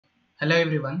Hello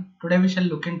everyone. Today we shall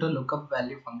look into lookup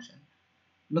value function.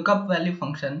 Lookup value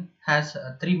function has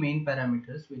three main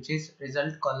parameters, which is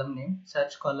result column name,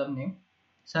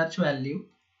 search value,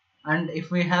 and if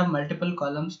we have multiple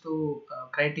columns to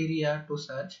criteria to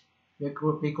search, we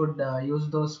could use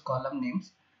those column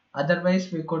names.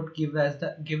 Otherwise, we could give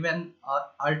an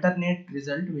alternate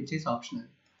result, which is optional.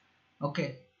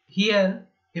 Okay, here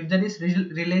if there is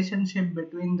relationship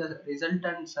between the result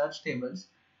and search tables,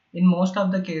 in most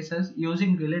of the cases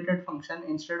using related function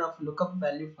instead of lookup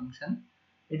value function,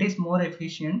 it is more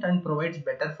efficient and provides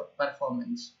better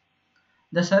performance.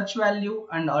 The search value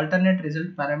and alternate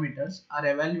result parameters are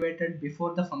evaluated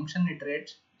before the function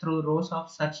iterates through rows of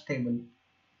search table.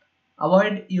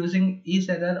 Avoid using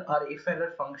isError or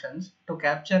ifError functions to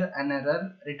capture an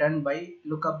error returned by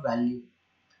lookup value.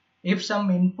 If some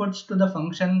inputs to the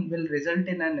function will result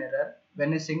in an error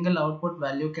when a single output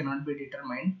value cannot be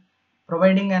determined,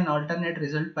 providing an alternate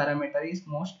result parameter is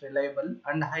most reliable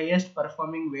and highest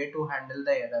performing way to handle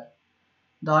the error.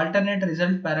 The alternate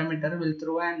result parameter will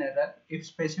throw an error if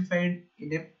specified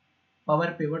in a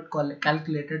power pivot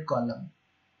calculated column.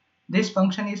 This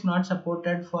function is not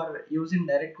supported for use in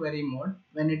direct query mode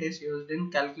when it is used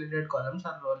in calculated columns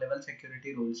or row level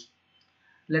security rules.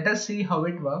 Let us see how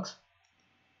it works.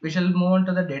 We shall move on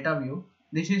to the data view.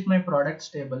 This is my products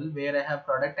table where I have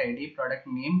product ID, product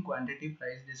name, quantity,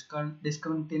 price,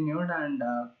 discontinued, and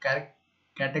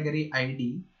category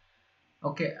ID.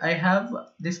 Okay, I have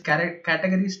this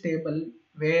categories table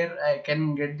where I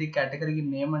can get the category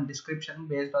name and description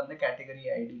based on the category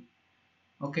ID.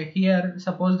 Okay, here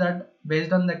suppose that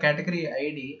based on the category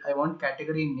ID, I want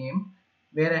category name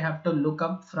where I have to look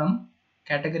up from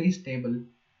categories table.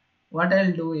 What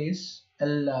I'll do is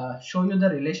I'll show you the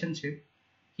relationship.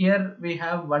 Here we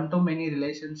have one-to-many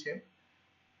relationship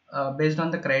based on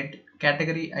the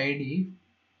category ID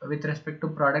with respect to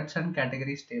products and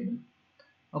categories table.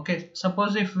 Okay,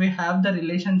 suppose if we have the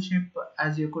relationship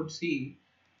as you could see,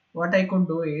 what I could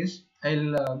do is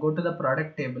I'll go to the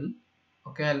product table.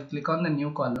 Okay, I'll click on the new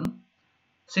column.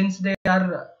 Since they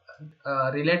are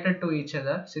related to each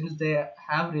other, since they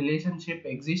have relationship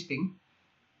existing,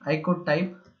 I could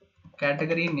type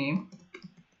category name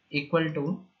equal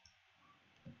to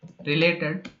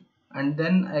related, and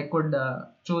then I could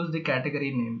choose the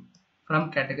category name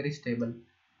from categories table.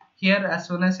 Here as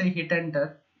soon as I hit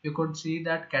enter, you could see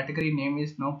that category name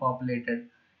is now populated.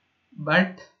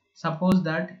 But suppose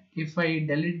that if I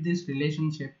delete this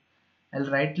relationship,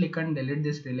 I'll right click and delete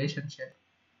this relationship,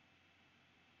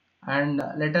 and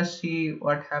let us see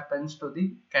what happens to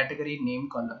the category name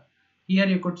column. Here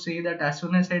you could see that as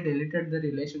soon as I deleted the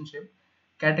relationship,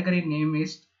 category name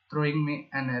is throwing me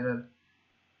an error.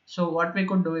 So what we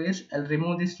could do is I'll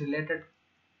remove this related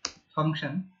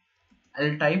function.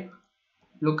 I'll type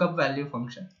lookup value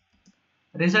function.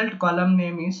 Result column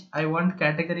name is I want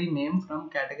category name from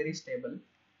categories table.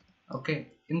 Okay,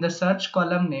 in the search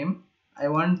column name, I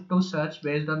want to search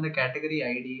based on the category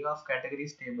ID of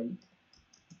categories table.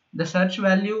 The search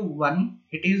value 1,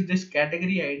 it is this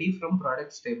category ID from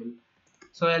products table.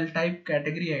 So I'll type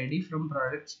category ID from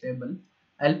products table.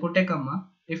 I'll put a comma.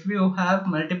 If you have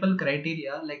multiple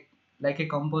criteria like a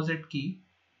composite key,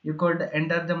 you could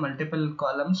enter the multiple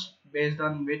columns based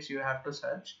on which you have to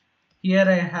search. Here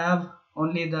I have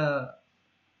only the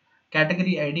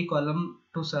category ID column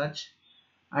to search,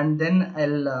 and then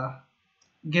I'll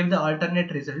give the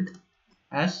alternate result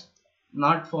as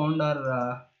not found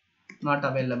or not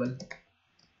available.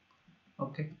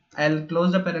 Okay, I'll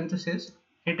close the parenthesis,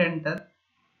 hit enter.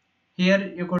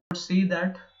 Here you could see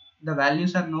that the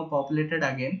values are now populated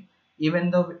again, even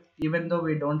though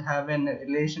we don't have a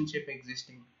relationship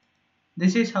existing.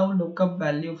 This is how lookup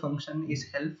value function is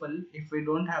helpful if we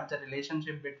don't have the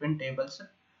relationship between tables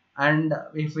and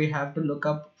if we have to look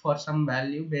up for some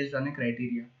value based on a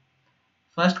criteria.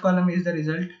 First column is the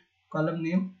result column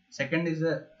name, second is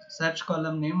the search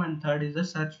column name, and third is the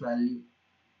search value.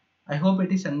 I hope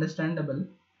it is understandable.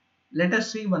 Let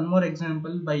us see one more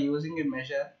example by using a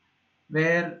measure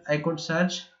where I could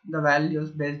search the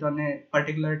values based on a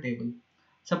particular table.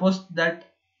 Suppose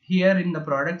that here in the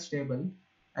products table,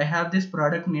 I have this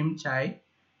product name chai,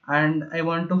 and I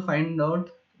want to find out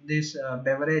this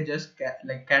beverages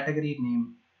category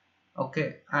name.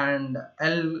 Okay, and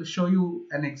I'll show you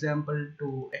an example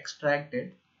to extract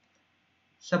it.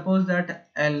 Suppose that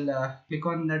I'll click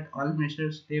on that all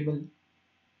measures table.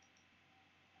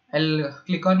 I'll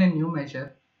click on a new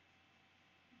measure.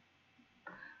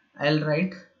 I'll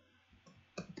write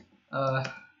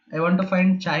I want to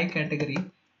find chai category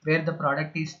where the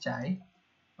product is chai.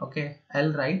 Okay,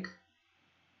 I'll write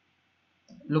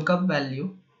lookup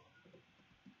value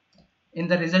In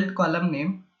the result column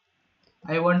name,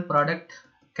 I want product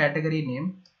category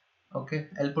name. Okay,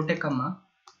 I'll put a comma.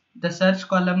 The search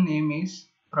column name is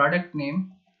product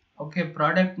name. Okay,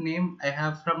 product name I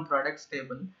have from products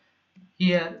table.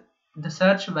 Here, the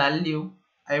search value,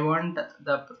 I want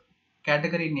the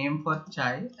category name for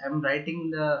chai. I'm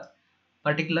writing the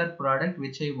particular product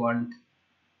which I want.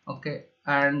 Okay,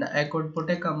 and I could put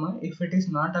a comma. If it is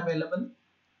not available,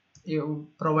 you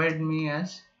provide me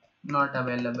as not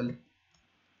available.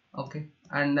 Okay,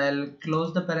 and I'll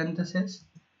close the parenthesis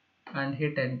and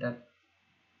hit enter.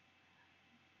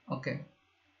 Okay,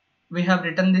 we have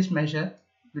written this measure.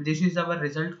 This is our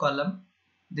result column,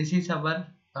 this is our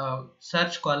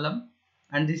search column,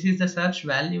 and this is the search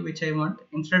value which I want.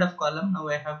 Instead of column, now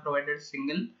I have provided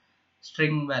single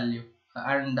string value,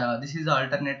 and this is the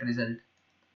alternate result.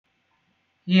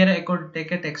 Here I could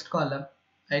take a text column.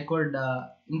 I could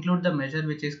include the measure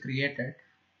which is created,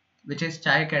 which is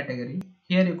chai category.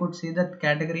 Here you could see that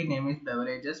category name is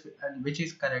beverages, and which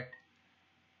is correct.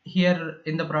 Here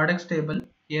in the products table,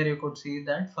 here you could see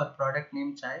that for product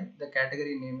name chai, the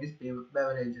category name is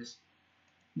beverages.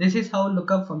 This is how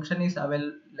lookup function is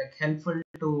helpful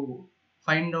to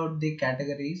find out the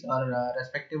categories or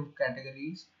respective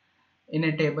categories in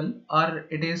a table, or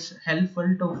it is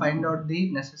helpful to find out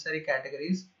the necessary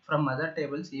categories from other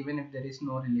tables even if there is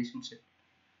no relationship.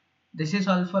 This is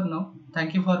all for now.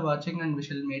 Thank you for watching, and we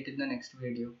shall meet in the next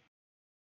video.